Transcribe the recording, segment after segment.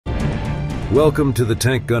Welcome to the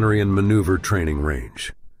Tank Gunnery and Maneuver Training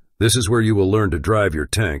Range. This is where you will learn to drive your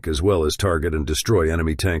tank as well as target and destroy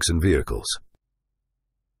enemy tanks and vehicles.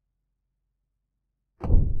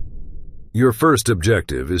 Your first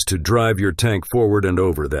objective is to drive your tank forward and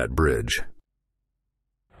over that bridge.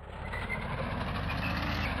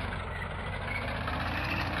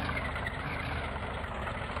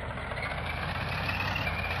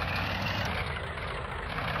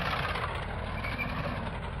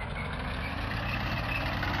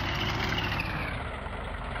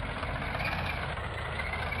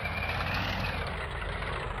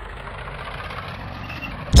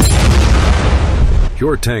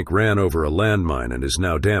 Your tank ran over a landmine and is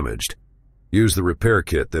now damaged. Use the repair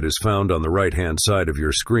kit that is found on the right-hand side of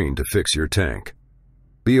your screen to fix your tank.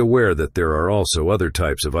 Be aware that there are also other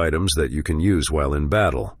types of items that you can use while in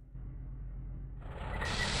battle.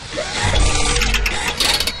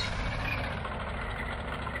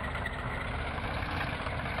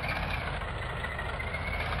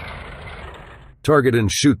 Target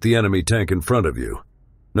and shoot the enemy tank in front of you.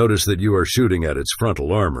 Notice that you are shooting at its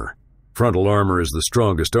frontal armor. Frontal armor is the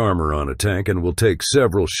strongest armor on a tank and will take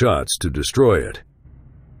several shots to destroy it.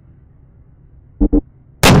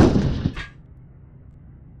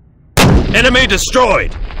 Enemy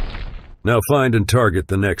destroyed! Now find and target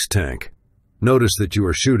the next tank. Notice that you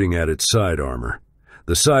are shooting at its side armor.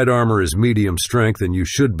 The side armor is medium strength and you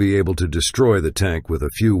should be able to destroy the tank with a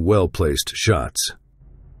few well-placed shots.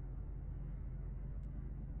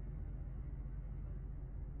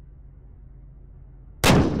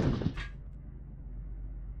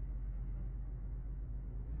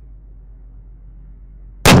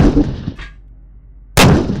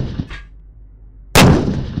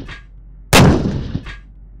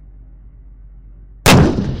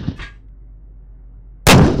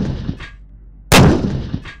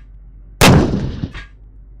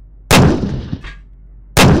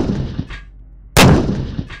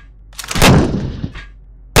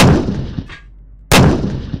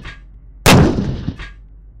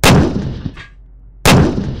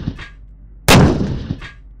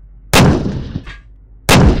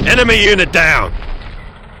 Enemy unit down!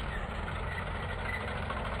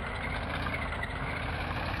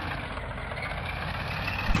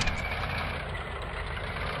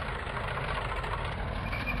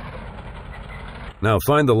 Now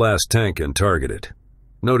find the last tank and target it.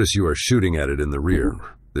 Notice you are shooting at it in the rear.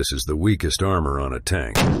 This is the weakest armor on a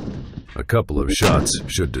tank. A couple of shots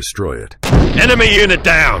should destroy it. Enemy unit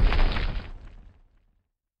down!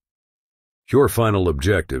 Your final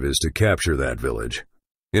objective is to capture that village.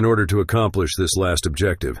 In order to accomplish this last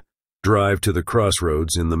objective, drive to the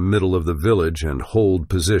crossroads in the middle of the village and hold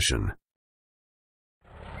position.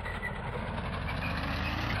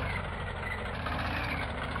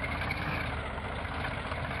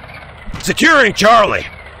 Securing Charlie!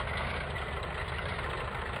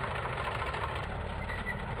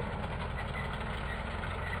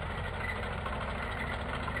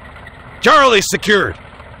 Charlie secured!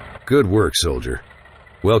 Good work, soldier.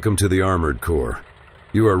 Welcome to the Armored Corps.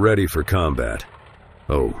 You are ready for combat.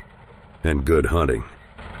 Oh, and good hunting.